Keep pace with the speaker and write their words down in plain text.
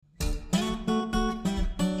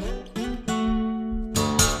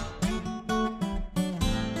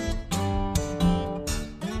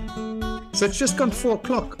So it's just gone 4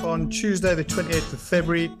 o'clock on Tuesday, the 28th of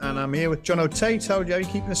February, and I'm here with John O'Tate. How are you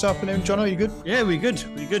keeping this afternoon, John? Are you good? Yeah, we're good.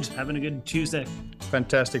 We're good. Having a good Tuesday.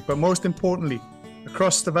 Fantastic. But most importantly,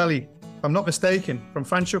 across the valley, if I'm not mistaken, from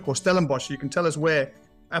Franschhoek or Stellenbosch, you can tell us where.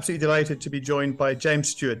 Absolutely delighted to be joined by James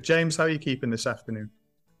Stewart. James, how are you keeping this afternoon?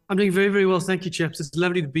 I'm doing very, very well. Thank you, chaps. It's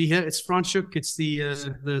lovely to be here. It's Franschhoek. It's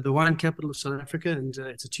the wine capital of South Africa, and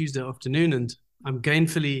it's a Tuesday afternoon, and I'm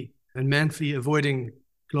gainfully and manfully avoiding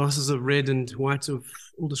glasses of red and white of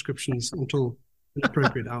all descriptions until an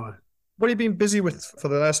appropriate hour. What have you been busy with for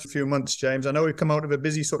the last few months, James? I know we've come out of a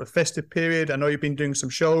busy sort of festive period. I know you've been doing some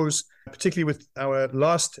shows, particularly with our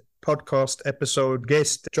last podcast episode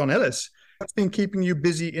guest, John Ellis. What's been keeping you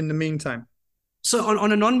busy in the meantime? So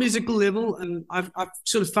on a non-musical level, I've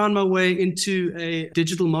sort of found my way into a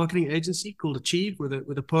digital marketing agency called Achieve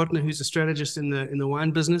with a partner who's a strategist in the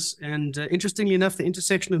wine business. And interestingly enough, the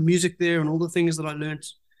intersection of music there and all the things that I learned,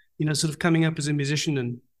 sort of coming up as a musician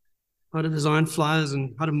and how to design flyers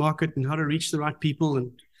and how to market and how to reach the right people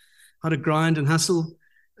and how to grind and hustle,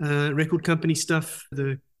 record company stuff,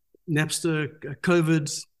 the Napster,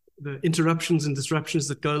 COVID, the interruptions and disruptions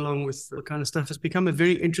that go along with the kind of stuff has become a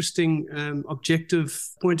very interesting, objective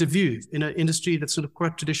point of view in an industry that's sort of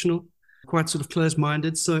quite traditional, quite sort of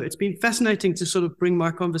closed-minded. So it's been fascinating to sort of bring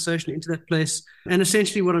my conversation into that place. And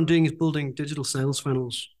essentially what I'm doing is building digital sales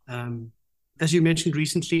funnels. As you mentioned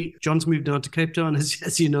recently, John's moved down to Cape Town,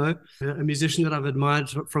 as you know, a musician that I've admired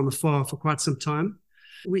from afar for quite some time.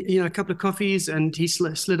 We, a couple of coffees, and he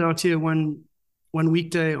slid out here one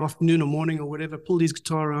weekday afternoon or morning or whatever, pulled his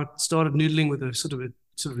guitar out, started noodling with a sort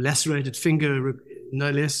of lacerated finger,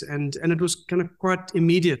 no less, and it was kind of quite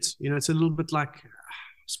immediate. It's a little bit like,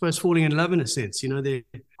 I suppose, falling in love in a sense. There are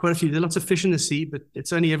quite a there are lots of fish in the sea, but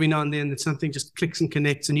it's only every now and then that something just clicks and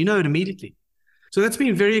connects, and you know it immediately. So that's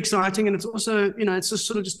been very exciting, and it's also, it's just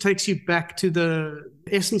sort of just takes you back to the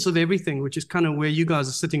essence of everything, which is kind of where you guys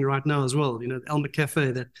are sitting right now as well.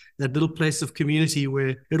 AlmaCast, that little place of community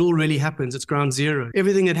where it all really happens. It's ground zero.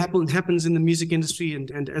 Everything that happens in the music industry,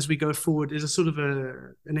 and as we go forward, is a sort of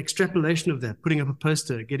an extrapolation of that. Putting up a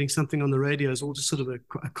poster, getting something on the radio is all just sort of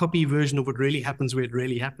a copy version of what really happens where it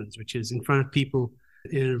really happens, which is in front of people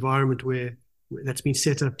in an environment where that's been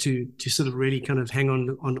set up to sort of really kind of hang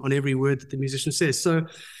on every word that the musician says. So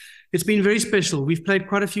it's been very special. We've played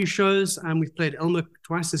quite a few shows, and we've played Elma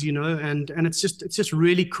twice, as you know, and it's just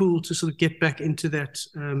really cool to sort of get back into that,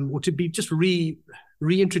 or to be just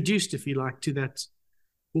reintroduced, if you like, to that,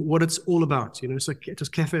 what it's all about. So it was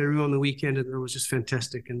Cafe Rue on the weekend, and it was just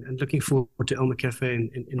fantastic, and looking forward to Elma Cafe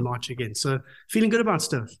in March again. So feeling good about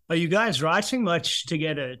stuff. Are you guys writing much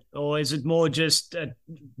together, or is it more just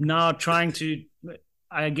now trying to,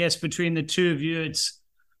 I guess between the two of you, it's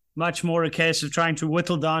much more a case of trying to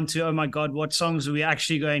whittle down to, oh my God, what songs are we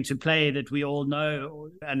actually going to play that we all know,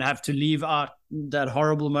 and have to leave out that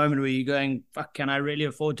horrible moment where you're going, fuck, can I really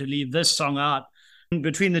afford to leave this song out?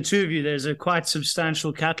 Between the two of you, there's a quite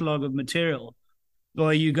substantial catalogue of material.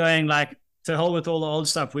 Or are you going like, to hell with all the old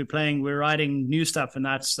stuff, we're writing new stuff, and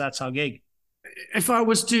that's our gig? If I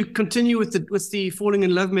was to continue with the falling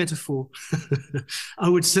in love metaphor, I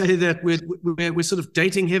would say that we're sort of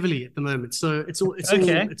dating heavily at the moment. So it's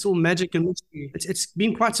all magic and mystery. It's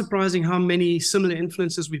been quite surprising how many similar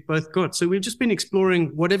influences we've both got. So we've just been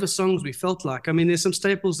exploring whatever songs we felt like. I mean, there's some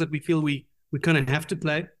staples that we feel we kind of have to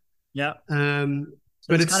play. Yeah. So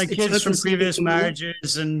but it's kind of kids from previous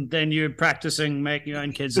marriages, and then you're practicing making your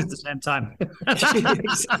own kids at the same time.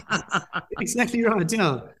 Exactly right.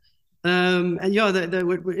 Yeah. And yeah,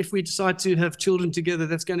 if we decide to have children together,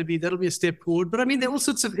 that'll be a step forward. But I mean, there are all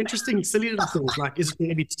sorts of interesting, silly little things, like is it going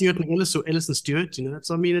to be Stewart and Ellis or Ellis and Stewart?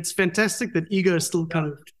 So I mean, it's fantastic that ego still kind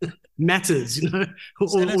of matters,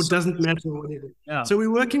 or doesn't matter or whatever. Yeah. So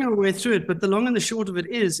we're working our way through it. But the long and the short of it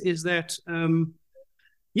is that.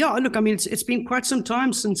 Yeah, look, I mean, it's been quite some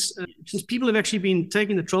time since people have actually been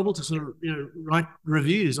taking the trouble to sort of, write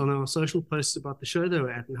reviews on our social posts about the show they were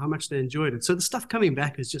at and how much they enjoyed it. So the stuff coming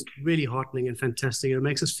back is just really heartening and fantastic. It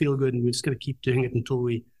makes us feel good, and we're just going to keep doing it until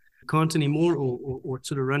we can't anymore, or it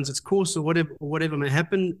sort of runs its course, or whatever may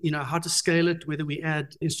happen. How to scale it, whether we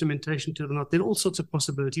add instrumentation to it or not. There are all sorts of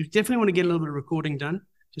possibilities. We definitely want to get a little bit of recording done,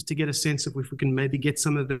 just to get a sense of if we can maybe get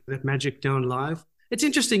some of that magic down live. It's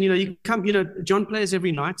interesting, you come, John plays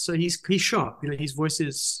every night, so he's sharp. His voice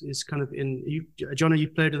is kind of in. John, you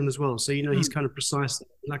played with him as well, so he's kind of precise,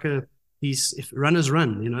 like if runners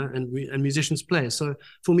run, and musicians play. So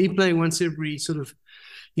for me, playing once every sort of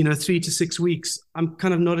 3 to 6 weeks, I'm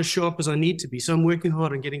kind of not as sharp as I need to be. So I'm working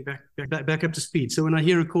hard on getting back up to speed. So when I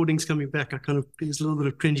hear recordings coming back, there's a little bit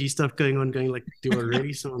of cringy stuff going on, going like, do I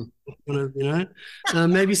really sound,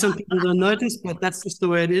 maybe some people don't notice, but that's just the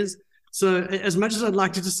way it is. So as much as I'd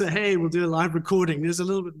like to just say, hey, we'll do a live recording, there's a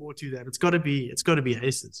little bit more to that. It's got to be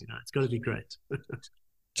aces, it's got to be great.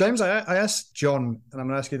 James, I asked John, and I'm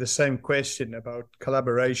going to ask you the same question about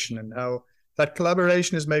collaboration and how that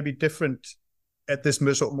collaboration is maybe different at this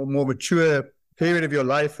more mature period of your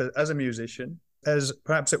life as a musician, as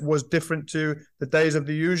perhaps it was different to the days of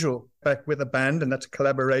the usual back with a band, and that's a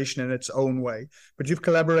collaboration in its own way. But you've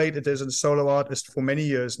collaborated as a solo artist for many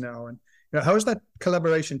years now, and how has that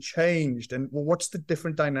collaboration changed, and what's the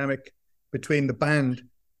different dynamic between the band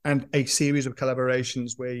and a series of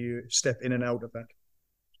collaborations where you step in and out of that?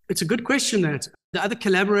 It's a good question, that. The other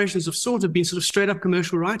collaborations of sort have been sort of straight up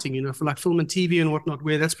commercial writing, for like film and TV and whatnot,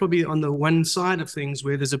 where that's probably on the one side of things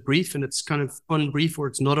where there's a brief and it's kind of on brief or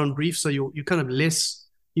it's not on brief. So you're kind of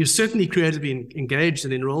you're certainly creatively engaged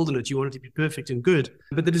and enrolled in it. You want it to be perfect and good,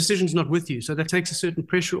 but the decision's not with you. So that takes a certain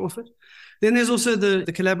pressure off it. Then there's also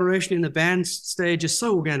the collaboration in the band stage is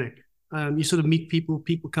so organic. You sort of meet people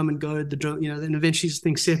come and go, then eventually this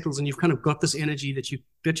thing settles and you've kind of got this energy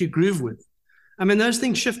that you groove with. I mean, those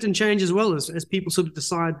things shift and change as well as people sort of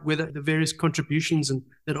decide whether the various contributions, and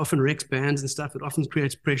that often wrecks bands and stuff. It often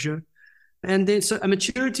creates pressure. And then so a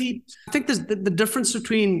maturity, I think there's the difference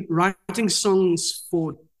between writing songs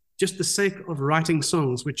for just the sake of writing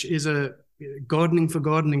songs, which is a gardening for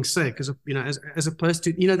gardening's sake, as opposed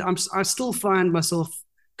to, I still find myself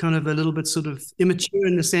kind of a little bit sort of immature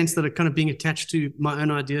in the sense that are kind of being attached to my own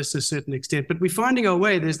ideas to a certain extent. But we're finding our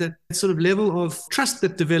way. There's that sort of level of trust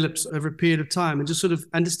that develops over a period of time, and just sort of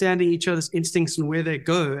understanding each other's instincts and where they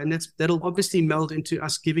go. And that'll obviously meld into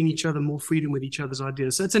us giving each other more freedom with each other's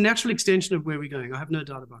ideas. So it's a natural extension of where we're going. I have no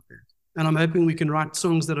doubt about that. And I'm hoping we can write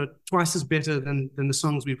songs that are twice as better than the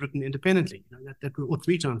songs we've written independently. Or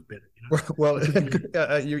 3 times better. Well,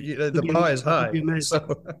 the bar is high.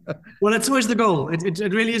 So. Well, it's always the goal. It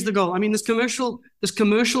really is the goal. I mean, this commercial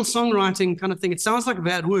songwriting kind of thing. It sounds like a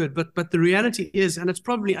bad word, but the reality is, and it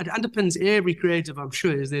underpins every creative, I'm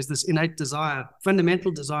sure, is there's this innate desire,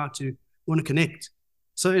 fundamental desire to want to connect.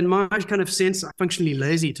 So in my kind of sense, I'm functionally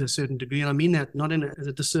lazy to a certain degree, and I mean that not as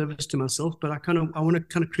a disservice to myself, but I want to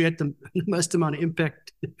kind of create the most amount of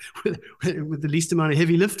impact with the least amount of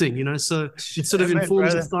heavy lifting, So it sort of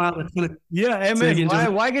informs the style. That kind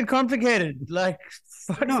of, why get complicated? Like,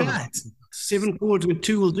 fuck that. 7 chords with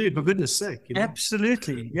 2 will do it, for goodness sake.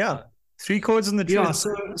 Absolutely, yeah. 3 chords in the track. Yeah,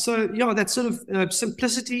 so that sort of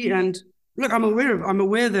simplicity and. Look, I'm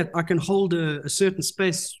aware that I can hold a certain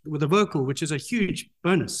space with a vocal, which is a huge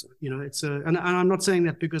bonus. And I'm not saying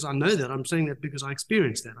that because I know that. I'm saying that because I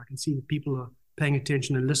experience that. I can see that people are paying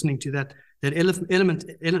attention and listening to that element.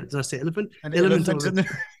 Did I say elephant? That elephant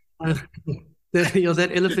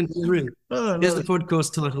in the room. Oh, there's the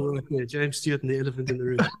podcast title right there, James Stewart and the Elephant in the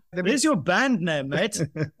Room. There's your band name, mate.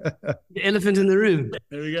 The Elephant in the Room.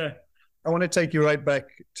 There we go. I want to take you right back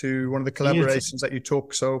to one of the collaborations that you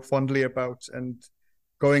talk so fondly about, and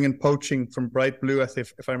going and poaching from Bright Blue,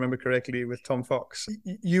 if I remember correctly, with Tom Fox.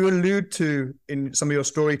 You allude to in some of your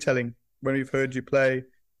storytelling when we've heard you play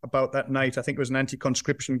about that night. I think it was an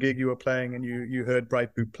anti-conscription gig you were playing, and you heard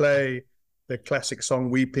Bright Blue play the classic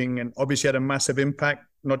song Weeping, and obviously had a massive impact,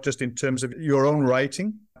 not just in terms of your own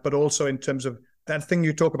writing, but also in terms of that thing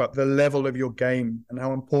you talk about, the level of your game and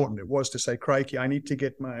how important it was to say, crikey, I need to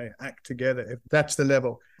get my act together. If that's the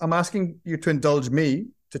level. I'm asking you to indulge me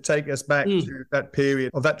to take us back to that period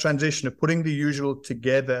of that transition of putting the usual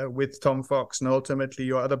together with Tom Fox and ultimately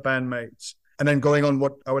your other bandmates, and then going on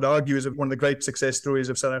what I would argue is one of the great success stories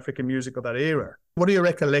of South African music of that era. What are your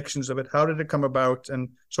recollections of it? How did it come about? And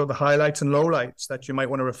sort of the highlights and lowlights that you might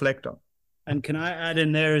want to reflect on. And can I add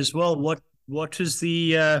in there as well, what was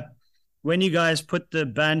the... when you guys put the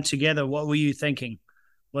band together, what were you thinking?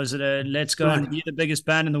 Was it a let's go and be the biggest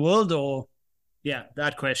band in the world, or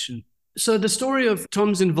that question? So the story of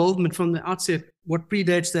Tom's involvement from the outset, what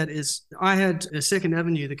predates that is I had a Second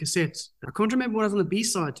Avenue, the cassette. I can't remember what was on the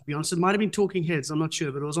B-side, to be honest. It might have been Talking Heads, I'm not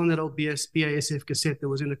sure, but it was on that old BASF cassette that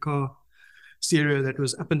was in the car stereo that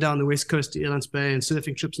was up and down the west coast to Elands Bay and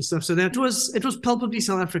surfing trips and stuff. So it was palpably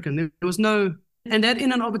South African. There was no... And that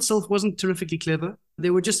in and of itself wasn't terrifically clever.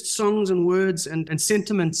 There were just songs and words and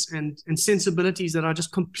sentiments and sensibilities that I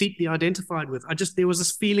just completely identified with. There was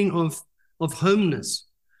this feeling of homeness.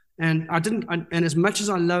 And and as much as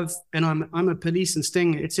I love, and I'm a Police and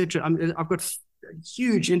Sting, etc., I've got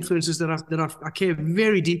huge influences that I care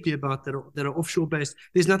very deeply about that are offshore based.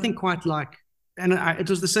 There's nothing quite like And it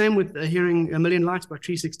was the same with hearing A Million Lights by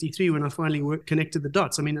Tree 63 when I finally connected the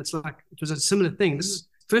dots. I mean, it's like, it was a similar thing. This is,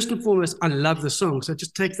 first and foremost, I love the song. So it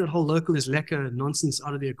just takes that whole local is lekker nonsense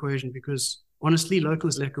out of the equation, because honestly, local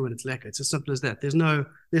is lekker when it's lekker. It's as simple as that. There's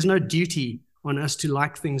no duty on us to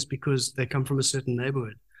like things because they come from a certain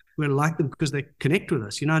neighborhood. We like them because they connect with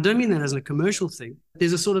us. I don't mean that as a commercial thing.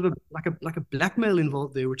 There's a sort of like a blackmail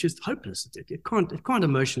involved there, which is hopeless. It can't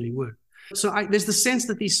emotionally work. So there's the sense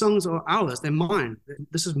that these songs are ours, they're mine.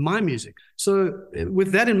 This is my music. So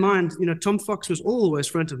with that in mind, Tom Fox was always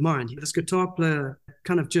front of mind. This guitar player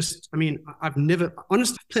kind of just, I've never,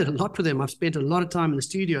 honestly, played a lot with him. I've spent a lot of time in the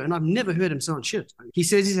studio and I've never heard him sound shit. He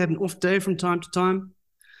says he's had an off day from time to time.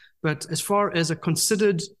 But as far as a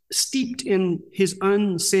considered, steeped in his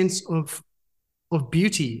own sense of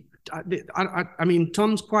beauty,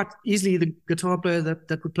 Tom's quite easily the guitar player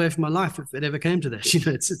that would play for my life if it ever came to that.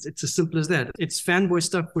 It's as simple as that. It's fanboy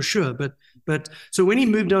stuff for sure. But so when he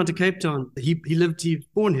moved down to Cape Town, he was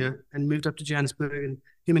born here and moved up to Johannesburg, and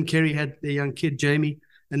him and Kerry had their young kid Jamie,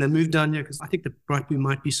 and they moved down here because I think the Brightby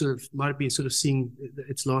might have been sort of seeing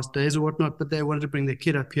its last days or whatnot, but they wanted to bring their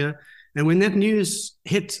kid up here. And when that news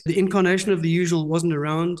hit, the incarnation of the usual wasn't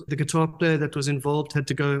around. The guitar player that was involved had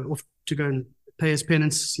to go off to go and pay his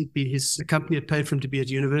penance. The company had paid for him to be at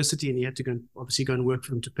university, and he had to go and work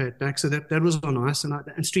for them to pay it back. So that was on ice.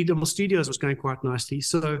 And Street Level Studios was going quite nicely.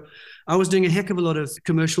 So I was doing a heck of a lot of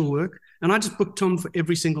commercial work, and I just booked Tom for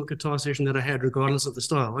every single guitar session that I had, regardless of the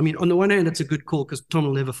style. On the one hand, it's a good call because Tom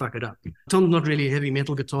will never fuck it up. Tom's not really a heavy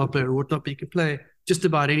metal guitar player or whatnot, but he can play just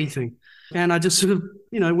about anything. And I just sort of,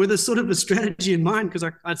 with a sort of a strategy in mind, because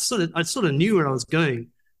I sort of knew where I was going.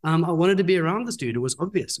 I wanted to be around this dude. It was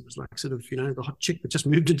obvious. It was like sort of, the hot chick that just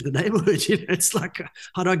moved into the neighborhood. It's like,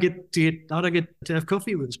 how do I get to have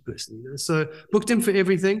coffee with this person? So booked him for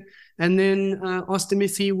everything, and then asked him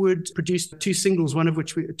if he would produce two songs, one of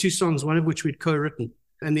which we'd co-written.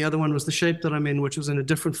 And the other one was The Shape That I'm In, which was in a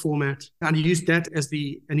different format. And he used that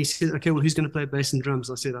and he said, okay, well, who's going to play bass and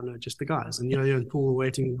drums? I said, I know, just the guys. And Yo-Yo and Paul were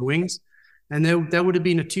waiting in the wings. And that would have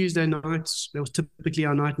been a Tuesday night. That was typically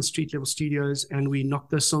our night in Street Level Studios. And we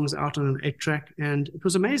knocked those songs out on an 8-track. And it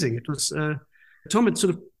was amazing. It was, Tom had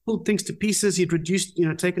sort of pulled things to pieces. He'd reduced,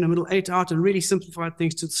 taken a middle 8 out and really simplified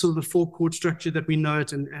things to sort of the 4-chord structure that we know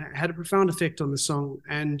it, and had a profound effect on the song.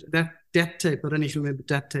 And that tape, I don't know if you remember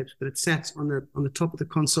that tape, but it sat on the top of the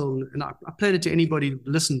console. And I played it to anybody who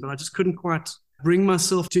listened, but I just couldn't quite bring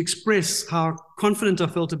myself to express how confident I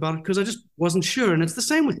felt about it, because I just wasn't sure. And it's the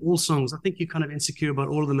same with all songs. I think you're kind of insecure about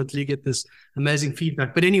all of them until you get this amazing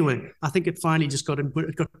feedback. But anyway, I think it finally just got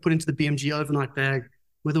put into the BMG overnight bag,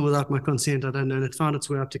 with or without my consent, I don't know. And it found its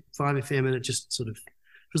way up to 5FM, and it just sort of,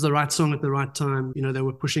 it was the right song at the right time. They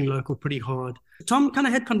were pushing local pretty hard. Tom kind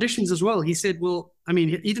of had conditions as well. He said, well,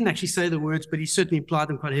 he didn't actually say the words, but he certainly implied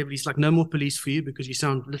them quite heavily. He's like, no more police for you because you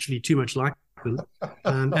sound literally too much like them.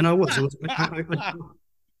 And I was.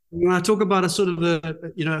 When I talk about a sort of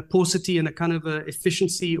a paucity and a kind of a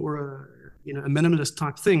efficiency or a minimalist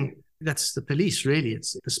type thing, that's the police, really.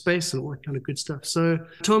 It's the space and all that kind of good stuff. So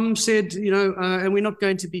Tom said, and we're not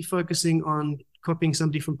going to be focusing on copying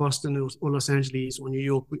somebody from Boston or Los Angeles or New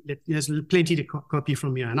York. There's plenty to copy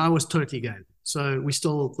from here. And I was totally game. So we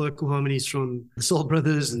stole vocal harmonies from the Soul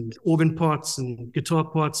Brothers and organ parts and guitar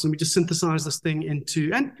parts, and we just synthesized this thing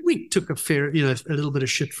into, and we took a little bit of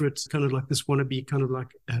shit for it, kind of like this wannabe kind of like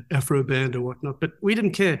Afro band or whatnot, but we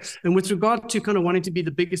didn't care. And with regard to kind of wanting to be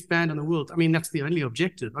the biggest band in the world, that's the only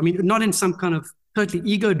objective. Not in some kind of totally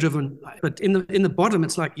ego-driven, but in the bottom,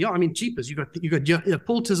 it's like, jeepers, you got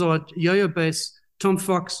Paul Tizard, Yo-Yo bass, Tom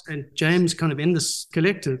Fox and James kind of in this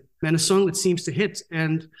collective, and a song that seems to hit,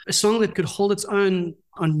 and a song that could hold its own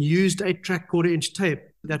on used 8-track quarter-inch tape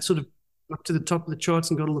that sort of up to the top of the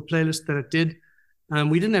charts and got all the playlists that it did.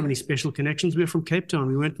 We didn't have any special connections. We were from Cape Town.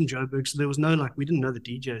 We weren't from Joburg, so there was no, we didn't know the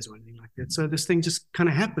DJs or anything like that. So this thing just kind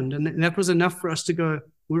of happened, and that was enough for us to go,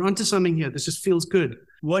 we're onto something here. This just feels good.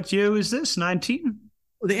 What year was this? 19?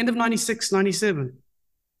 The end of 96, 97.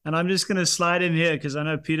 And I'm just going to slide in here because I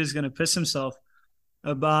know Peter's going to piss himself.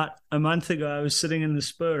 About a month ago, I was sitting in the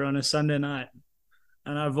Spur on a Sunday night,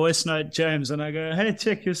 and I voice note James, and I go, "Hey,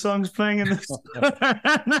 check, your song's playing in the Spur."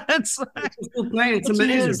 And that's like, it's still playing. It's 2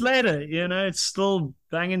 years later, it's still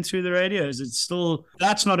banging through the radios. It's still,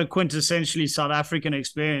 that's not a quintessentially South African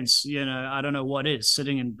experience. I don't know what is,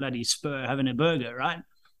 sitting in bloody Spur having a burger, right?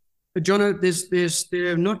 But Jono,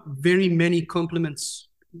 there are not very many compliments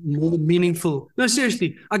more meaningful. No,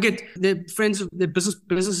 seriously, I get their friends, their business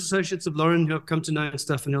associates of Lauren who have come to know and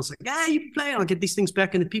stuff, and they'll say, you play. I'll get these things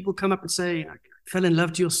back, and the people come up and say, I fell in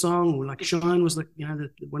love to your song, or like Shine was like,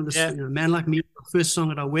 one of the Man Like Me, first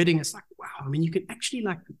song at our wedding. It's like, wow, I mean, you can actually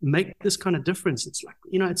like make this kind of difference. It's like,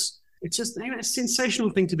 it's just a sensational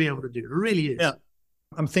thing to be able to do. It really is. Yeah.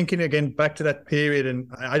 I'm thinking again back to that period, and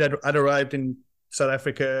I'd arrived in South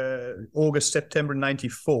Africa August, September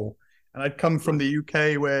 94. And I'd come from the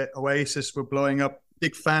UK where Oasis were blowing up.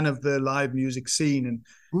 Big fan of the live music scene,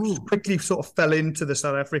 and quickly sort of fell into the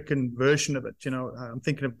South African version of it. I'm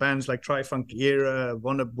thinking of bands like Tri-Funk Era,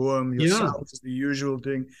 Wonder Boom, yourselves, the usual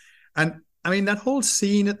doing. And I mean, that whole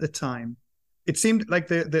scene at the time, it seemed like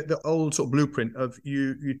the old sort of blueprint of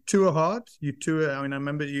you tour hard, you tour. I mean, I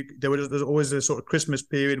remember there's always a sort of Christmas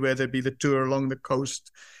period where there'd be the tour along the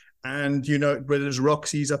coast. And, whether it's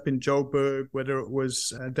Roxy's up in Joburg, whether it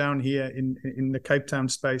was down here in the Cape Town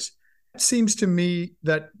space, it seems to me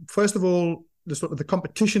that, first of all, the sort of the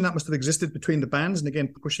competition that must have existed between the bands, and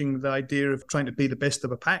again, pushing the idea of trying to be the best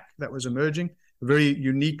of a pack that was emerging, a very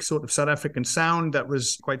unique sort of South African sound that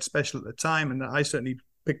was quite special at the time, and that I certainly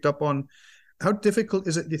picked up on. How difficult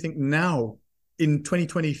is it, do you think, now in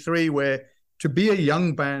 2023, where to be a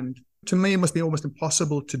young band, to me, it must be almost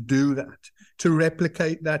impossible to do that, to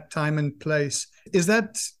replicate that time and place. Is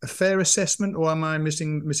that a fair assessment, or am I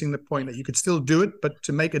missing the point that you could still do it, but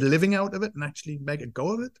to make a living out of it and actually make a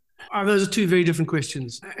go of it? Those are two very different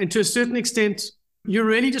questions. And to a certain extent, you're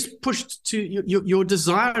really just pushed to, your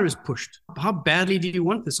desire is pushed. How badly do you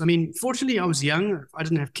want this? I mean, fortunately, I was young. I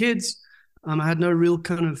didn't have kids. I had no real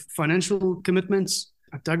kind of financial commitments.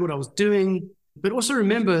 I dug what I was doing. But also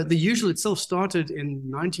remember, The Usual itself started in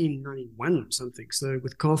 1991 or something. So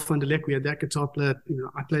with Carl van der Lek, we had that guitar player,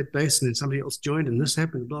 I played bass, and then somebody else joined, and this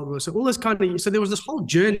happened, blah, blah. So all this so there was this whole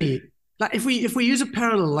journey. Like if we use a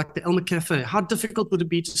parallel like the AlmaCast, how difficult would it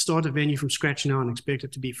be to start a venue from scratch now and expect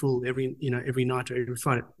it to be full every night or every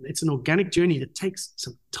Friday? It's an organic journey that takes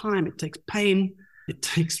some time. It takes pain. It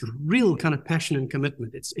takes real kind of passion and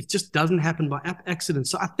commitment. It just doesn't happen by accident.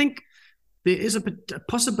 So I think there is a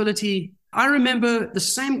possibility. I remember the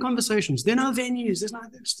same conversations. There are no venues. There's no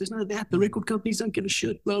this. There's no that. The record companies don't give a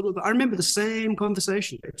shit. Blah, blah, blah. I remember the same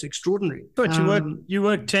conversation. It's extraordinary. But you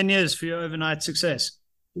worked 10 years for your overnight success.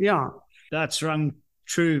 Yeah. That's rung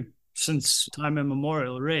true since time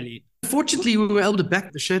immemorial, really. Fortunately, we were able to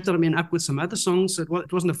back the shape that I'm in up with some other songs. It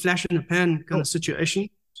wasn't a flash in the pan kind of situation.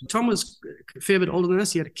 Tom was a fair bit older than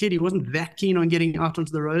us. He had a kid. He wasn't that keen on getting out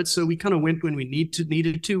onto the road. So we kind of went when we needed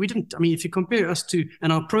to. We didn't, I mean, if you compare us to,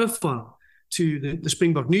 and our profile to the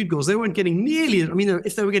Springbok Nude Girls, they weren't getting nearly, I mean,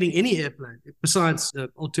 if they were getting any airplay besides the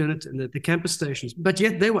alternate and the campus stations, but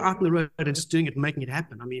yet they were out on the road and just doing it and making it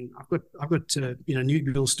happen. I mean, I've got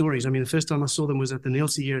Nude Girl stories. I mean, the first time I saw them was at the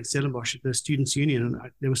Nielsen year at Stellenbosch at the Students' Union,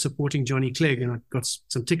 and they were supporting Johnny Clegg, and I got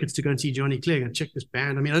some tickets to go and see Johnny Clegg and check this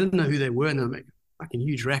band. I mean, I didn't know who they were, and they were making fucking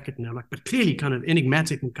huge racket now, but clearly kind of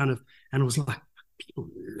enigmatic and it was like, people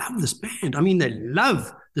love this band. I mean, they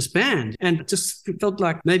love this band. And it just felt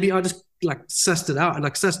like maybe I just like sussed it out,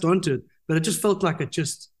 like sussed onto it, but it just felt like it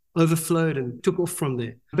just overflowed and took off from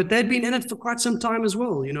there. But they'd been in it for quite some time as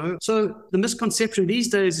well, So the misconception these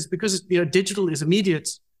days is because, digital is immediate,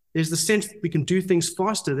 there's the sense that we can do things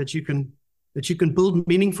faster, that you can build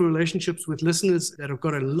meaningful relationships with listeners that have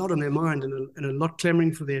got a lot on their mind and a lot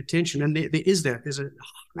clamoring for their attention. And there is that. There's a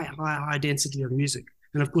high density of music.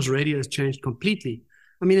 And of course, radio has changed completely.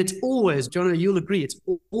 I mean, it's always, John, you'll agree, it's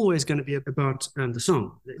always going to be about the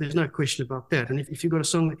song. There's no question about that. And if you've got a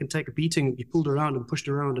song that can take a beating, be pulled around and pushed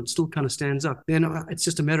around and still kind of stands up, then it's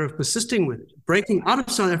just a matter of persisting with it. Breaking out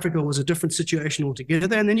of South Africa was a different situation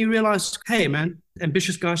altogether. And then you realize, hey, man,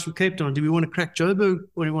 ambitious guys from Cape Town, do we want to crack Joburg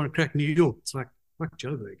or do we want to crack New York? It's like, fuck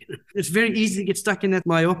Joburg. It's very easy to get stuck in that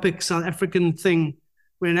myopic South African thing,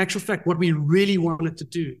 when in actual fact, what we really wanted to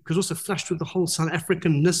do, because also flushed with the whole South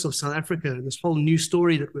Africanness of South Africa and this whole new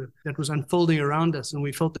story that was unfolding around us and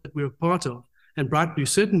we felt that we were part of, and Bright Blue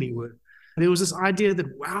certainly were. There was this idea that,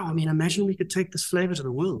 wow, I mean, imagine we could take this flavor to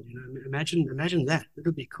the world. Imagine that. It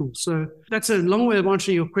would be cool. So that's a long way of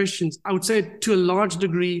answering your questions. I would say to a large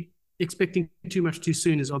degree, expecting too much too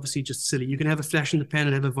soon is obviously just silly. You can have a flash in the pan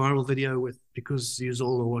and have a viral video with because you're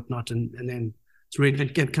all or whatnot, and then it's really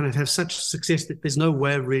can kind of have such success that there's no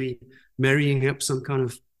way of really marrying up some kind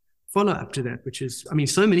of follow up to that, which is, I mean,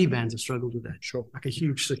 so many bands have struggled with that. Sure. Like a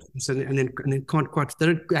huge success, and then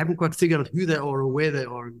haven't quite figured out who they are or where they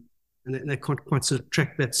are, and they can't quite sort of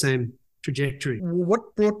track that same trajectory.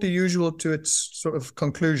 What brought The Usual to its sort of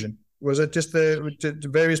conclusion? Was it just the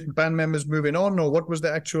various band members moving on, or what was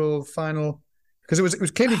the actual final Because it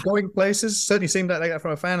was clearly going places. Certainly seemed like that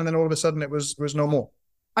from a fan, and then all of a sudden it was no more.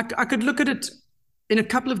 I could look at it in a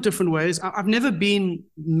couple of different ways. I've never been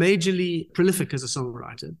majorly prolific as a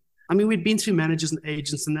songwriter. I mean, we've been through managers and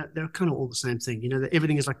agents, and they're kind of all the same thing. You know, that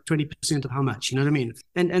everything is like 20% of how much. You know what I mean?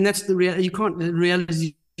 And that's the reality. The reality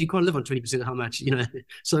is you can't live on 20% of how much. You know,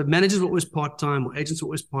 so managers were always part time, or agents were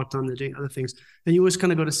always part time. They're doing other things, and you always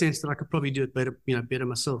kind of got a sense that I could probably do it better. You know, better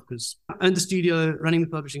myself, because I owned the studio, running the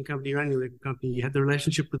publishing company, running the record company. You had the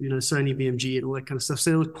relationship with Sony, BMG, and all that kind of stuff.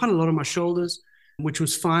 So there was quite a lot on my shoulders, which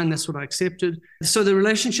was fine. That's what I accepted. So the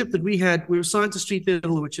relationship that we had, we were signed to Street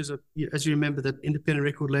Level, which is, as you remember, that independent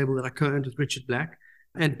record label that I co-owned with Richard Black.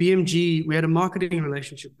 And BMG, we had a marketing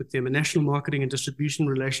relationship with them, a national marketing and distribution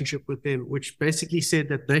relationship with them, which basically said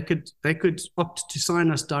that they could opt to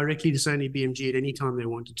sign us directly to Sony BMG at any time they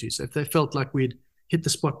wanted to. So if they felt like we'd hit the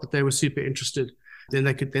spot that they were super interested, then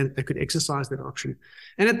they could exercise that option.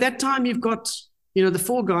 And at that time, you've got the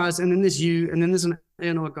four guys, and then there's you, and then there's an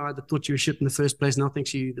A&R guy that thought you were shit in the first place, now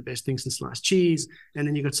thinks you the best thing since sliced cheese. And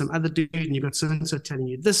then you got some other dude, and you got so-and-so telling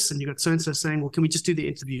you this, and you got so-and-so saying, well, can we just do the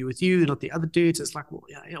interview with you, not the other dudes? It's like, well,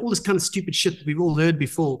 yeah, all this kind of stupid shit that we've all heard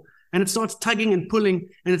before. And it starts tugging and pulling,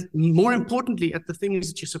 and it's more importantly at the things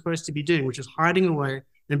that you're supposed to be doing, which is hiding away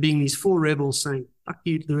and being these four rebels saying, fuck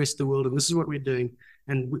you to the rest of the world, and this is what we're doing.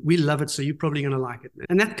 And we love it, so you're probably going to like it.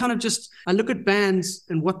 And that kind of I look at bands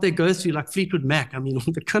and what they go through, like Fleetwood Mac. I mean,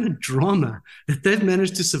 the kind of drama that they've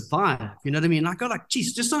managed to survive. You know what I mean? I go like,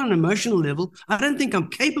 geez, just on an emotional level, I don't think I'm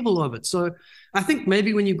capable of it. So I think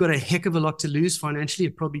maybe when you've got a heck of a lot to lose financially,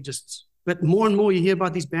 it probably just... But more and more you hear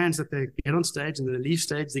about these bands that they get on stage and they leave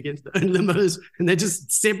stage, they get into their own limos and they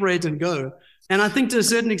just separate and go. And I think to a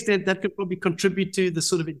certain extent that could probably contribute to the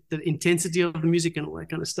sort of the intensity of the music and all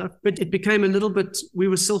that kind of stuff. But it became a little bit, we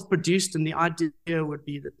were self-produced, and the idea would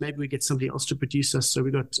be that maybe we get somebody else to produce us. So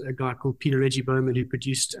we got a guy called Peter Reggie Bowman who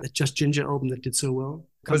produced a Just Ginger album that did so well.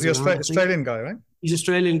 Was the Australian guy, right? He's an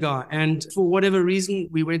Australian guy. And for whatever reason,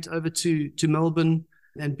 we went over to Melbourne,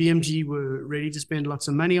 and BMG were ready to spend lots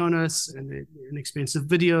of money on us, and an expensive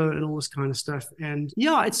video and all this kind of stuff. And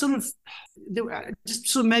yeah, it's sort of just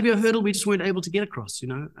sort of maybe a hurdle we just weren't able to get across,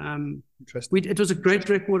 Interesting. It was a great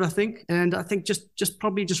record, I think. And I think just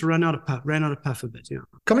probably ran out of puff a bit, yeah.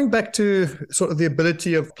 Coming back to sort of the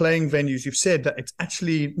ability of playing venues, you've said that it's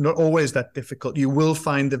actually not always that difficult. You will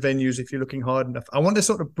find the venues if you're looking hard enough. I want to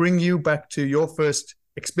sort of bring you back to your first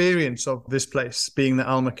experience of this place being the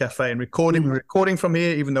Alma Cafe and recording. We're recording from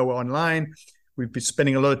here, even though we're online. We've been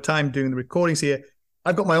spending a lot of time doing the recordings here.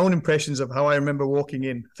 I've got my own impressions of how I remember walking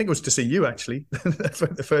in. I think it was to see you, actually,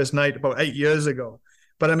 the first night about 8 years ago.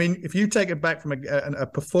 But I mean, if you take it back from a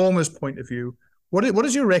performer's point of view, what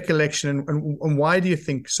is your recollection, and why do you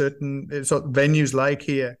think certain sort of venues like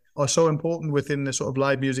here are so important within the sort of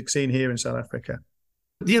live music scene here in South Africa?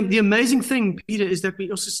 The amazing thing, Peter, is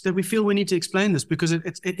that we feel we need to explain this, because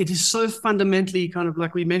it is so fundamentally, kind of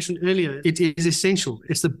like we mentioned earlier, it is essential.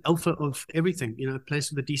 It's the alpha of everything, a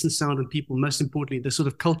place with a decent sound and people, most importantly, the sort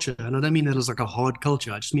of culture. And I don't mean that as like a hard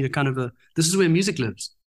culture. I just mean a kind of this is where music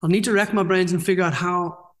lives. I'll need to rack my brains and figure out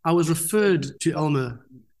how I was referred to Alma,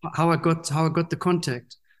 how I got the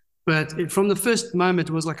contact. But from the first moment,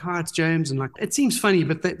 it was like, hi, it's James. And like, it seems funny,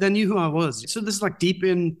 but they knew who I was. So this is like deep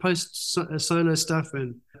in post-solo stuff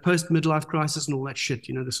and post-midlife crisis and all that shit,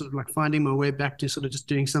 the sort of like finding my way back to sort of just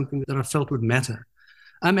doing something that I felt would matter.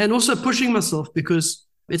 And also pushing myself, because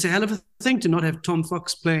it's a hell of a thing to not have Tom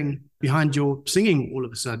Fox playing behind your singing all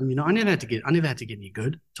of a sudden. I never had to get any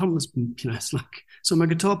good. Tom was, it's like, so my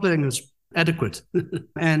guitar playing was adequate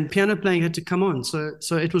and piano playing had to come on, so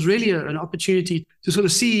it was really an opportunity to sort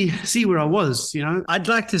of see where I was. I'd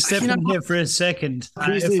like to step in here for a second,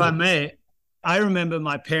 if I may. I remember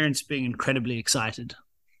my parents being incredibly excited.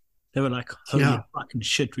 They were like, holy fucking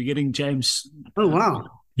shit, we're getting James. Oh wow.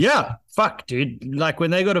 Yeah, fuck, dude. Like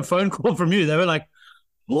when they got a phone call from you, they were like,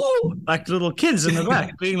 whoa, like little kids in the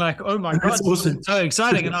back being like, oh my god, awesome. It's so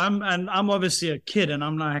exciting. And I'm obviously a kid, and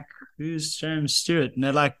I'm like, who's James Stewart? And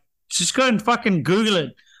they're like, just go and fucking Google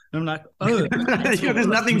it. And I'm like, oh. There's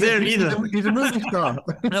nothing there either. He's a movie star.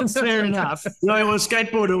 That's fair enough. No, he was a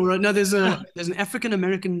skateboarder. No, there's an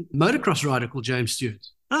African-American motocross rider called James Stewart.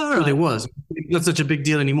 Oh, right. Well, there was. Not such a big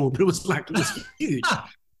deal anymore, but it was huge.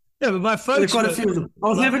 Yeah, but my folks... quite a few of them. I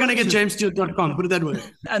was never going to get jamesstewart.com, put it that way.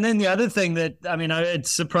 And then the other thing that,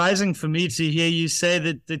 it's surprising for me to hear you say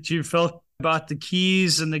that you felt about the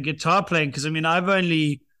keys and the guitar playing, because, I've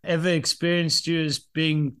only ever experienced you as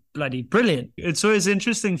being bloody brilliant. It's always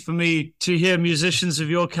interesting for me to hear musicians of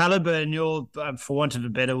your caliber and your, for want of a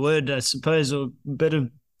better word, I suppose, or better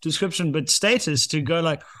description, but status, to go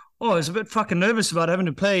like, I was a bit fucking nervous about having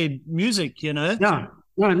to play music, you know? Yeah.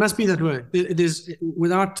 No, it must be that way. There's,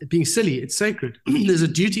 without being silly, it's sacred. There's a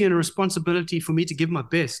duty and a responsibility for me to give my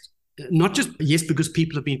best. Not just, yes, because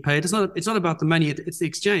people have been paid. It's not about the money. It's the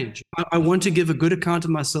exchange. I want to give a good account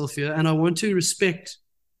of myself here, and I want to respect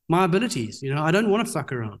my abilities. You know, I don't want to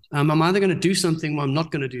fuck around. I'm either going to do something or I'm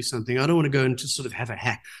not going to do something. I don't want to go and just sort of have a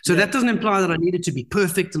hack. So that doesn't imply that I need it to be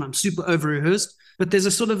perfect and I'm super over rehearsed. But there's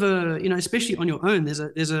a sort of a, you know, especially on your own, there's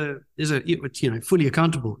a you know, fully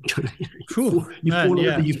accountable. Cool.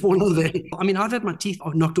 You fall over. I mean, I've had my teeth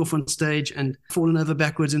knocked off on stage and fallen over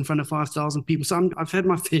backwards in front of 5,000 people. So I've had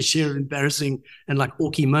my fair share of embarrassing and like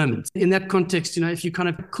awky moments. In that context, you know, if you're kind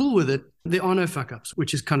of cool with it, there are no fuck ups,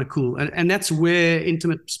 which is kind of cool. And that's where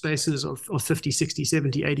intimate spaces of 50, 60,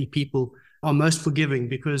 70, 80 people are most forgiving,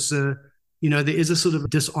 because you know, there is a sort of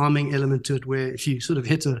disarming element to it where if you sort of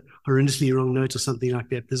hit a horrendously wrong note or something like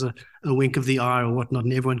that, there's a wink of the eye or whatnot,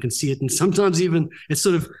 and everyone can see it. And sometimes even it's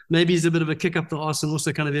sort of maybe it's a bit of a kick up the arse, and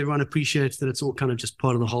also kind of everyone appreciates that it's all kind of just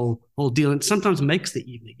part of the whole deal, and sometimes makes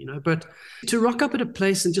the evening, you know. But to rock up at a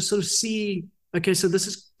place and just sort of see, okay, so this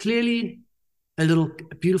is clearly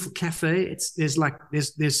a beautiful cafe. There's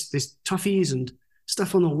toffees and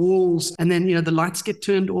stuff on the walls, and then, you know, the lights get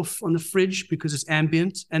turned off on the fridge because it's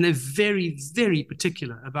ambient, and they're very, very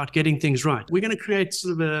particular about getting things right. We're going to create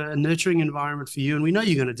sort of a nurturing environment for you, and we know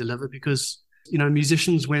you're going to deliver, because, you know,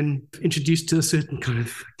 musicians, when introduced to a certain kind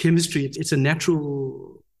of chemistry, it's a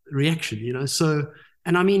natural reaction, you know. So,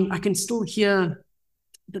 and I mean, I can still hear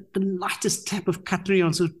the lightest tap of cutlery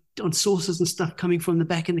on sauces and stuff coming from the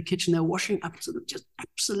back in the kitchen. They're washing up sort of just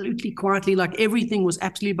absolutely quietly, like everything was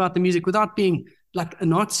absolutely about the music, without being like a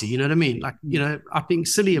Nazi, you know what I mean? Like, you know, I'm being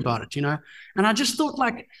silly about it, you know? And I just thought,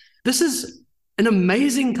 like, this is an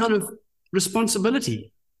amazing kind of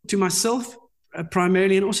responsibility to myself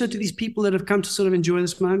primarily, and also to these people that have come to sort of enjoy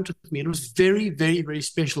this moment with me. It was very, very, very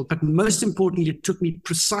special. But most importantly, it took me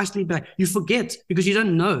precisely back. You forget, because you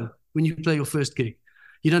don't know when you play your first gig.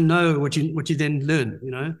 You don't know what you then learn,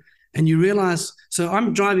 you know? And you realize, so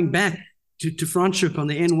I'm driving back to Franschhoek on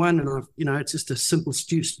the N1, and you know, it's just a simple,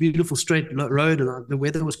 beautiful straight road, and the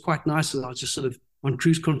weather was quite nice, and I was just sort of on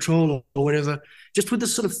cruise control or whatever, just with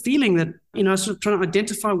this sort of feeling that, you know, sort of trying to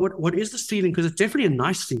identify what is this feeling, because it's definitely a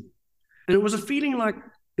nice feeling. And it was a feeling like,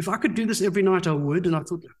 if I could do this every night, I would. And I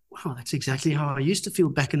thought, wow, that's exactly how I used to feel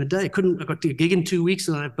back in the day. I got to a gig in 2 weeks,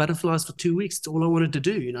 and I had butterflies for 2 weeks. It's all I wanted to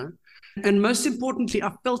do, you know. And most importantly,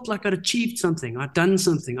 I felt like I'd achieved something. I'd done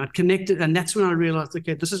something. I'd connected. And that's when I realized,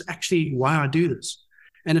 okay, this is actually why I do this.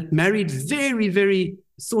 And it married very, very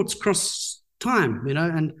thoughts cross time, you know.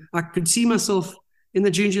 And I could see myself in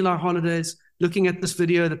the June, July holidays looking at this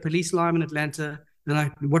video, The Police Live in Atlanta. And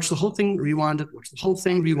I watched the whole thing, rewind it, watch the whole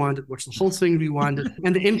thing, rewind it, watch the whole thing, rewind it.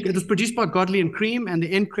 And it was produced by Godley and Cream, and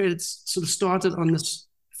the end credits sort of started on this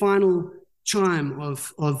final chime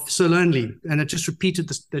of So Lonely, and it just repeated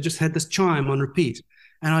this. They just had this chime on repeat,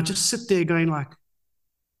 and I just sit there going like,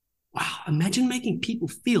 wow, imagine making people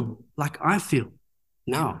feel like I feel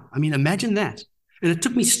now. I mean, imagine that. And it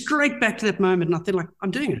took me straight back to that moment, and I thought, like,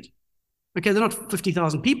 I'm doing it. Okay, there are not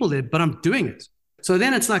 50,000 people there, but I'm doing it. So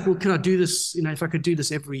then it's like, well, can I do this? You know, if I could do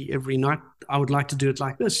this every night, I would like to do it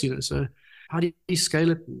like this, you know. So how do you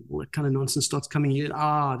scale it? What kind of nonsense starts coming in?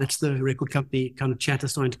 That's the record company kind of chatter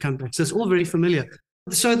starting to come back. So it's all very familiar.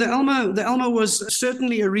 So the Alma was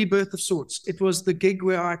certainly a rebirth of sorts. It was the gig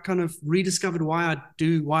where I kind of rediscovered why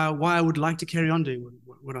I would like to carry on doing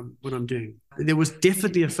what I'm doing. There was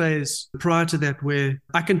definitely a phase prior to that where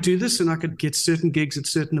I can do this and I could get certain gigs at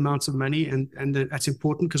certain amounts of money, and that's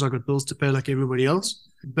important because I got bills to pay like everybody else.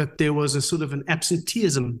 But there was a sort of an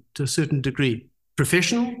absenteeism to a certain degree.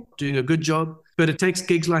 Professional, doing a good job, but it takes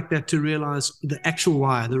gigs like that to realize the actual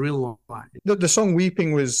why, the real why. The song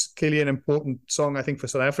Weeping was clearly an important song, I think, for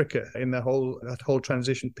South Africa in that whole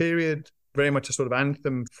transition period. Very much a sort of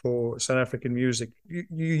anthem for South African music. You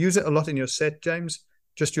use it a lot in your set, James.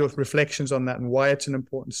 Just your reflections on that and why it's an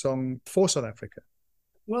important song for South Africa.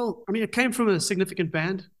 Well, I mean, it came from a significant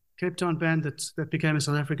band, Cape Town band that became a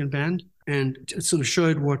South African band, and it sort of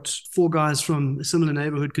showed what four guys from a similar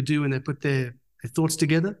neighborhood could do when they put their thoughts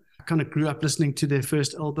together. I kind of grew up listening to their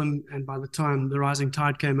first album, and by the time The Rising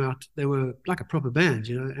Tide came out, they were like a proper band,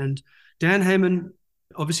 you know. And Dan Heyman,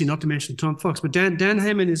 obviously not to mention Tom Fox, but Dan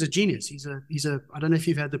Heyman is a genius. He's a I don't know if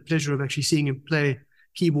you've had the pleasure of actually seeing him play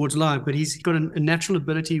keyboards live, but he's got a natural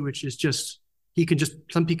ability, which is just,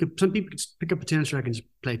 some people can pick up a tennis racket and just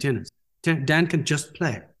play tennis. Dan can just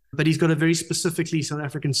play, but he's got a very specifically South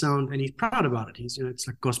African sound, and he's proud about it. He's, you know, it's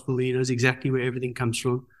like gospel. He knows exactly where everything comes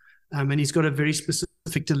from. And he's got a very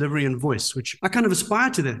specific delivery and voice, which I kind of aspire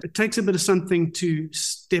to that. It takes a bit of something to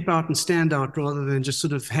step out and stand out rather than just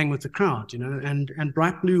sort of hang with the crowd, and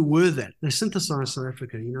Bright Blue were that. They synthesized South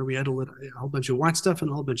Africa. We had a whole bunch of white stuff and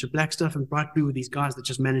a whole bunch of black stuff, and Bright Blue were these guys that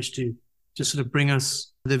just managed to just sort of bring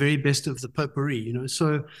us the very best of the potpourri,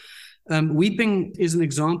 So Weeping is an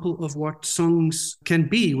example of what songs can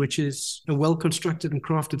be, which is a well-constructed and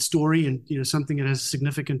crafted story, and something that has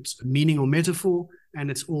significant meaning or metaphor, and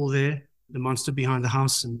it's all there, the monster behind the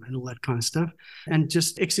house and all that kind of stuff, and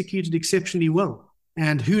just executed exceptionally well.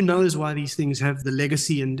 And who knows why these things have the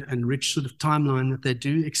legacy and rich sort of timeline that they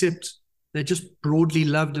do, except they're just broadly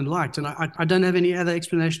loved and liked. And I don't have any other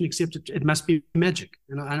explanation except it must be magic.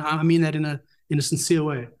 And I mean that in a sincere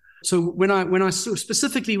way. So when I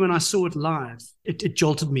saw it live, it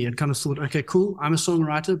jolted me and kind of thought, okay, cool, I'm a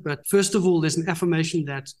songwriter. But first of all, there's an affirmation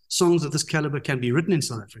that songs of this caliber can be written in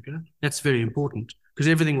South Africa. That's very important because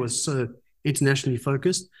everything was so internationally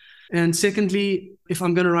focused. And secondly, if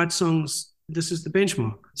I'm going to write songs, this is the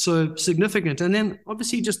benchmark. So significant. And then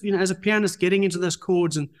obviously just, as a pianist, getting into those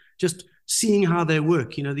chords and just seeing how they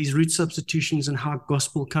work, these root substitutions and how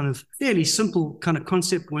gospel kind of fairly simple kind of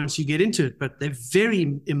concept once you get into it, but they're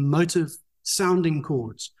very emotive sounding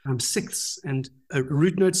chords, sixths and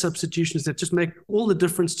root note substitutions that just make all the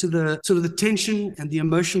difference to the sort of the tension and the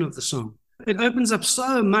emotion of the song. It opens up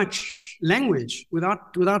so much language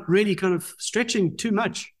without really kind of stretching too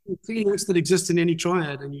much. Three notes that exist in any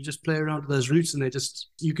triad, and you just play around with those roots, and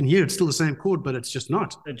you can hear it's still the same chord, but it's just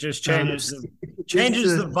not. It just changes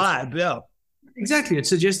the vibe, yeah. Exactly. It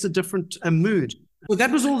suggests a different mood. Well, that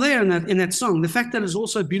was all there in that song. The fact that it's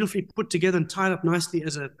also beautifully put together and tied up nicely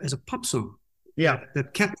as a pop song. Yeah.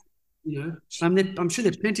 That I'm sure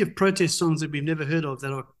there's plenty of protest songs that we've never heard of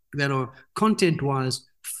that are content-wise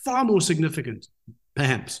far more significant,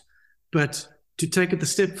 perhaps. But to take it a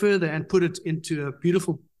step further and put it into a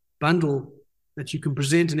beautiful bundle that you can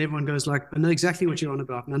present and everyone goes like, I know exactly what you're on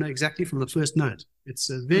about, and I know exactly from the first note.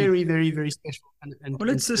 It's a very, very, very special.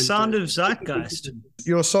 It's the sound of zeitgeist.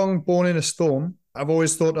 Your song, Born in a Storm, I've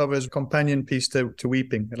always thought of as a companion piece to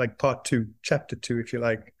Weeping, like part 2, chapter 2, if you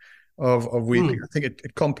like, of Weeping. I think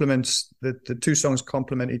it complements, the two songs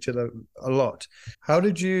complement each other a lot. How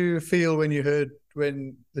did you feel when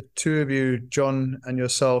the two of you, John and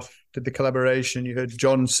yourself, did the collaboration? You heard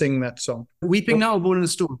John sing that song. Weeping Now or Born in a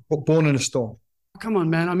Storm? Born in a Storm. Come on,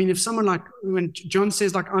 man. I mean, if someone when John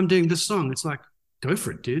says I'm doing this song, it's like, go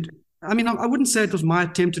for it, dude. I mean, I wouldn't say it was my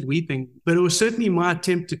attempt at Weeping, but it was certainly my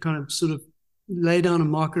attempt to kind of sort of lay down a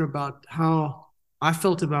marker about how I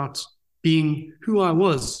felt about being who I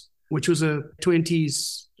was, which was a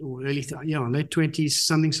 20s or late 20s,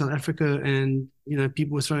 something South Africa, and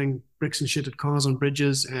people were throwing bricks and shit at cars on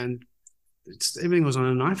bridges, and everything was on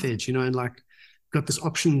a knife edge, and got this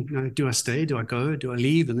option, do I stay, do I go, do I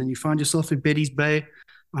leave? And then you find yourself in Betty's Bay.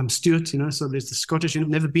 I'm Stewart, so there's the Scottish, you've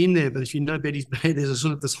never been there, but if you know Betty's Bay, there's a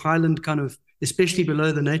sort of this highland kind of, especially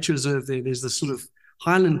below the nature reserve there's this sort of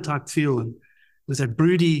highland type feel, and with that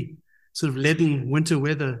broody sort of leaden winter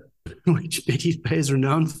weather, which Betty's Bay is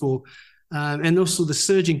renowned for. And also the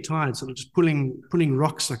surging tide, sort of just pulling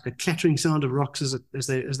rocks, like the clattering sound of rocks as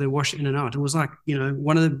they wash in and out. It was like,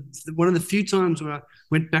 one of the few times where I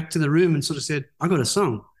went back to the room and sort of said, I got a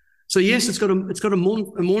song. So yes, it's got a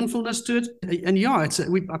mournfulness to it, and yeah,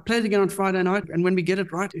 I played it again on Friday night, and when we get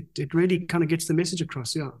it right, it really kind of gets the message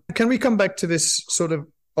across. Yeah. Can we come back to this sort of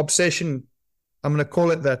obsession? I'm going to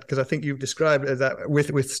call it that because I think you've described it as that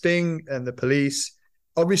with Sting and the Police.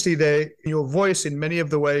 Obviously, your voice in many of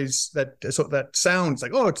the ways that sounds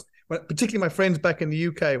like, particularly my friends back in the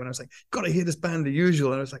UK, when I was like, got to hear this band, The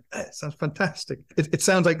Usual, and I was like, it sounds fantastic. It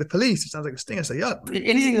sounds like the Police. It sounds like a Sting. I say, yeah.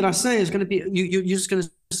 Anything that I say is going to be, you're just going to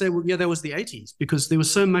say, well, yeah, that was the 80s, because there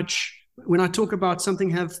was so much. When I talk about something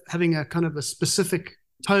having a kind of a specific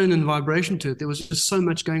tone and vibration to it, there was just so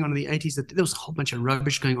much going on in the 80s that there was a whole bunch of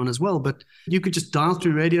rubbish going on as well. But you could just dial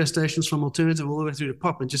through radio stations from alternative all the way through to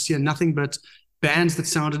pop and just hear nothing but bands that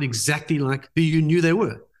sounded exactly like who you knew they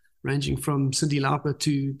were, ranging from Cyndi Lauper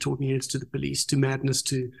to Talking Heads to the Police to Madness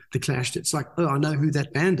to The Clash. It's like, I know who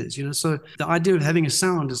that band is, So the idea of having a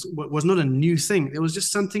sound was not a new thing. There was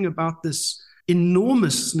just something about this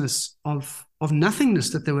enormousness of nothingness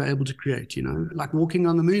that they were able to create, like Walking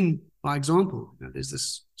on the Moon, by example. There's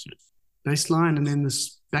this sort of bass line and then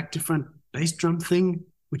this back to front bass drum thing,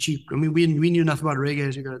 which we knew enough about reggae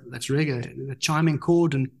as you go, that's reggae, and the chiming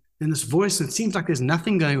chord and this voice. It seems like there's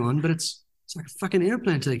nothing going on, but it's like a fucking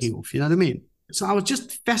airplane taking off. You know what I mean? So I was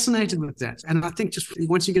just fascinated with that, and I think just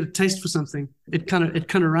once you get a taste for something, it kind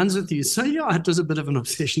of runs with you. So yeah, it was a bit of an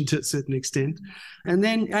obsession to a certain extent, and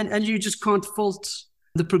then and you just can't fault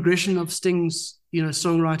the progression of Sting's,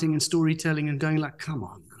 songwriting and storytelling, and going like, come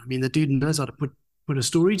on, I mean, the dude knows how to put a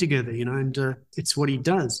story together, and it's what he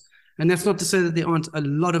does. And that's not to say that there aren't a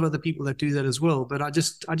lot of other people that do that as well, but I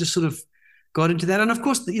just sort of got into that. And of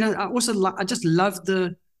course, I just loved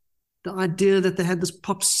the idea that they had this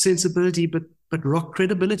pop sensibility, but rock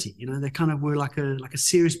credibility. They kind of were like a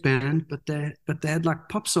serious band, but they had like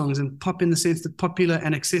pop songs, and pop in the sense that popular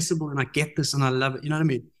and accessible, and I get this and I love it, you know what I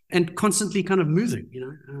mean? And constantly kind of moving,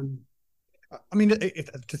 I mean,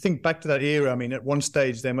 to think back to that era, I mean, at one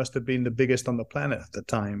stage, they must have been the biggest on the planet at the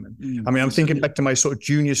time. And, I mean, I'm thinking back to my sort of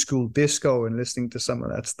junior school disco and listening to some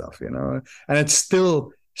of that stuff, and it's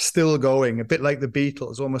still going, a bit like the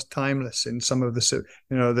Beatles, almost timeless in some of the,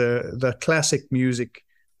 the classic music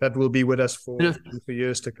that will be with us for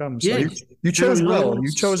years to come. So you chose well.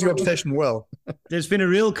 You chose your obsession well. There's been a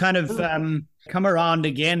real kind of come around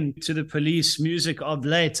again to the Police music of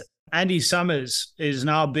late. Andy Summers is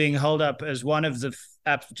now being held up as one of the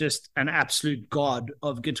just an absolute god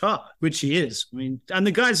of guitar, which he is. I mean, and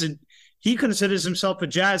the guys, he considers himself a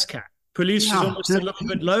jazz cat. Police was almost a little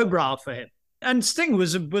bit lowbrow for him. And Sting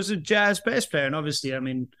was a jazz bass player, and obviously, I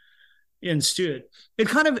mean, Ian Stewart.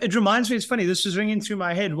 It reminds me, it's funny, this was ringing through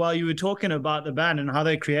my head while you were talking about the band and how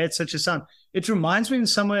they create such a sound. It reminds me in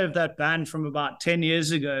some way of that band from about 10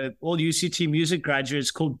 years ago, all UCT music graduates,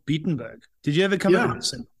 called Beatenberg. Did you ever come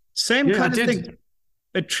across them? Same kind of thing.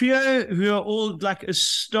 A trio who are all like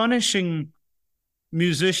astonishing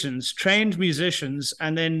musicians, trained musicians,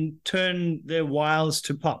 and then turn their wiles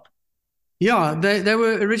to pop. Yeah, they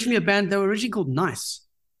were originally a band. They were originally called Nice,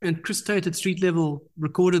 and Chris Tate at Street Level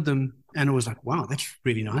recorded them, and it was like, wow, that's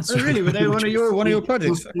really nice. Oh, really? Were they one of your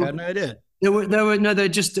projects? I had no idea. We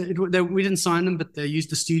didn't sign them, but they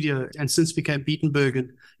used the studio, and since became Beatenberg.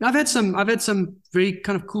 And I've had some very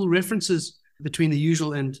kind of cool references between The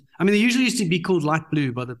Usual and, I mean, The Usual used to be called Light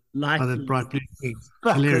Blue by the Bright Blue.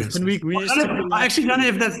 Hilarious. I actually don't know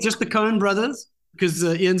if that's just the Coen brothers, because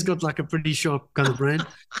Ian's got like a pretty sharp kind of brain.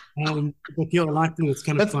 But yeah, Light Blue, it's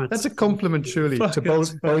kind of fun. That's a compliment, surely, to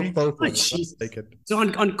both. So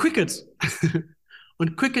on Cricket, on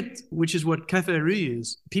Cricket, which is what Cafe Rue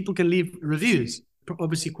is, people can leave reviews,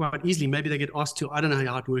 obviously quite easily. Maybe they get asked to. I don't know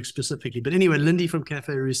how it works specifically. But anyway, Lindy from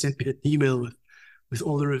Cafe Rue sent me an email with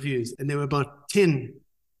all the reviews, and there were about 10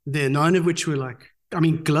 there, 9 of which were like, I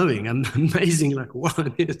mean, glowing and amazing. Like, wow,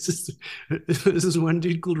 this is one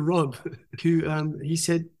dude called Rob who he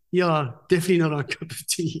said, yeah, definitely not our cup of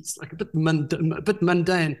tea. It's like a bit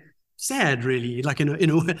mundane, sad, really. Like in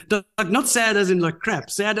a way, like not sad as in like crap,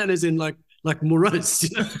 sad as in like morose.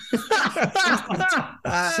 You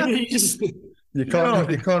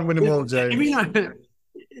can't win them all, James. I mean,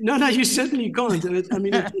 no, you certainly can't. I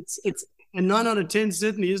mean, it's. And 9 out of 10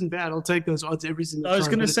 certainly isn't bad. I'll take those odds every single time. I was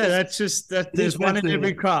going to say, that's just that there's one in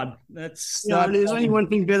every crowd. That's there's only one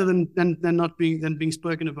thing better than being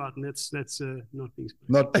spoken about, and that's not being spoken.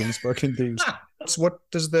 Not being spoken. So what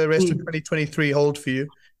does the rest of 2023 hold for you?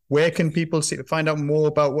 Where can people find out more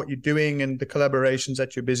about what you're doing and the collaborations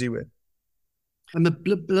that you're busy with? I'm a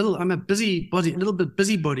busybody, a little bit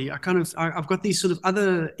busybody. I've got these sort of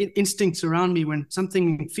other instincts around me when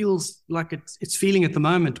something feels like it's feeling at the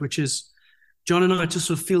moment, which is John and I, it just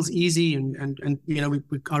sort of feels easy, and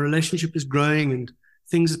our relationship is growing and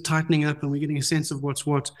things are tightening up and we're getting a sense of what's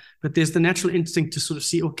what. But there's the natural instinct to sort of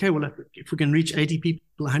see, okay, well, if we can reach 80 people,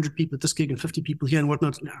 100 people at this gig and 50 people here and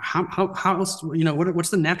whatnot, how else, what's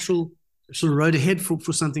the natural sort of road ahead for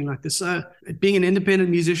something like this? Being an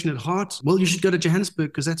independent musician at heart, well, you should go to Johannesburg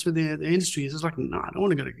because that's where the industry is. It's like, no, I don't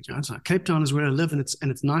want to go to Johannesburg. Cape Town is where I live and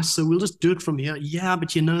it's nice, so we'll just do it from here. Yeah,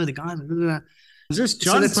 but the guys. Blah, blah, blah. Is this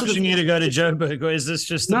John pushing you to go to Joburg, or is this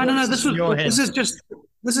just no? This is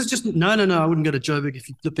just no. I wouldn't go to Joburg if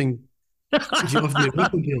you're flipping. If you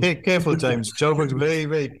offer me a careful, James. Joburg's very,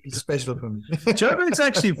 very special for me. Joburg's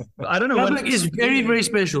actually, I don't know. Joburg is very, very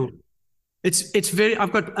special. It's very.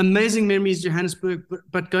 I've got amazing memories of Johannesburg,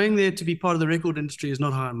 but going there to be part of the record industry is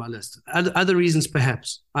not high on my list. Other reasons,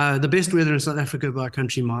 perhaps. The best weather in South Africa by a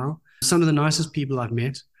country mile. Some of the nicest people I've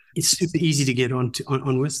met. It's super easy to get on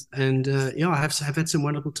with, and I have had some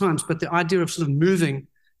wonderful times. But the idea of sort of moving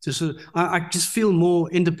to sort of, I just feel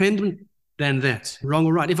more independent than that. Wrong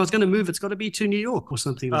or right? If I was going to move, it's got to be to New York or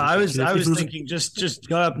something. I was thinking just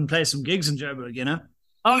go up and play some gigs in Joburg,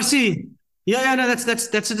 Oh, I see. Yeah, no, that's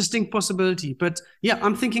a distinct possibility. But yeah,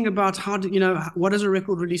 I'm thinking about how to, what does a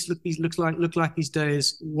record release look like these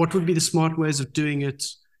days? What would be the smart ways of doing it?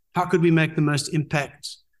 How could we make the most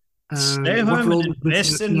impact? Stay home and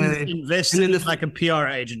invest in like a PR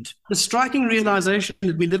agent. The striking realization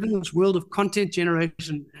that we live in this world of content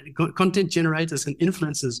generation, content generators and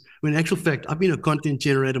influencers, when in actual fact, I've been a content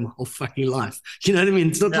generator my whole fucking life. You know what I mean?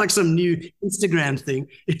 It's not like some new Instagram thing.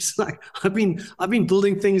 It's like I've been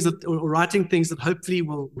building things or writing things that hopefully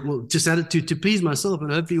will just add it to please myself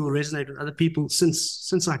and hopefully will resonate with other people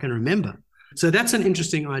since I can remember. So that's an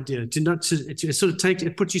interesting idea to sort of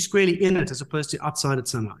it puts you squarely in it as opposed to outside it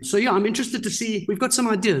somehow. So yeah, I'm interested to see, we've got some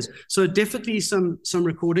ideas. So definitely some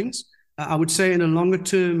recordings. I would say in a longer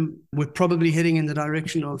term, we're probably heading in the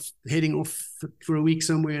direction of heading off for a week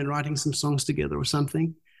somewhere and writing some songs together or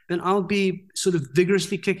something. Then I'll be sort of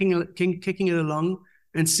vigorously kicking it along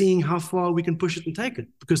and seeing how far we can push it and take it,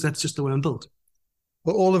 because that's just the way I'm built.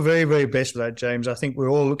 Well, all the very, very best for that, James. I think we're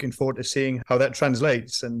all looking forward to seeing how that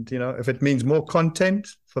translates. And, you know, if it means more content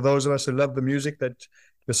for those of us who love the music that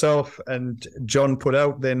yourself and John put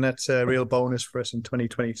out, then that's a real bonus for us in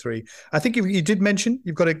 2023. I think you did mention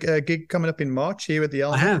you've got a gig coming up in March here at the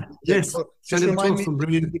Alma. I have, yes. Sunday the 12th. I'm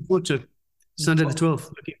bringing it forward to Sunday the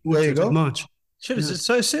 12th. There you go. March. Shit, is it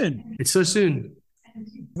so soon? It's so soon.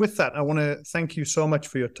 With that, I want to thank you so much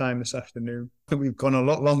for your time this afternoon. I think we've gone a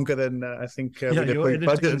lot longer than I think we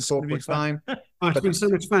budgeted for time. It's been so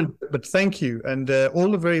much fun. But thank you, and all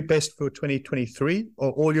the very best for 2023,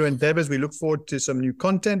 or all your endeavors. We look forward to some new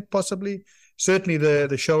content, possibly. Certainly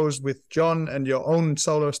the shows with John and your own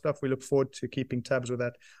solo stuff. We look forward to keeping tabs with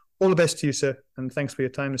that. All the best to you, sir, and thanks for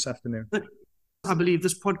your time this afternoon. I believe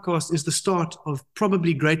this podcast is the start of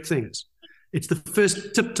probably great things. It's the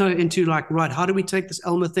first tiptoe into like, right, how do we take this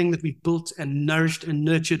Alma thing that we've built and nourished and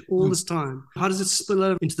nurtured all this time? How does it spill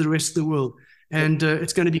over into the rest of the world? And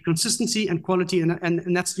it's going to be consistency and quality.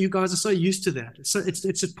 And that's, you guys are so used to that. So it's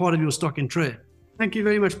just part of your stock in trade. Thank you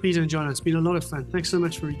very much, Peter and John. It's been a lot of fun. Thanks so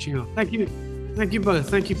much for reaching out. Thank you. Thank you both.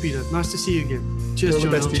 Thank you, Peter. Nice to see you again. Cheers,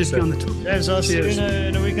 John. I'll cheers you on the tour. James, I'll see you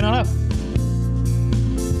in a week and a half.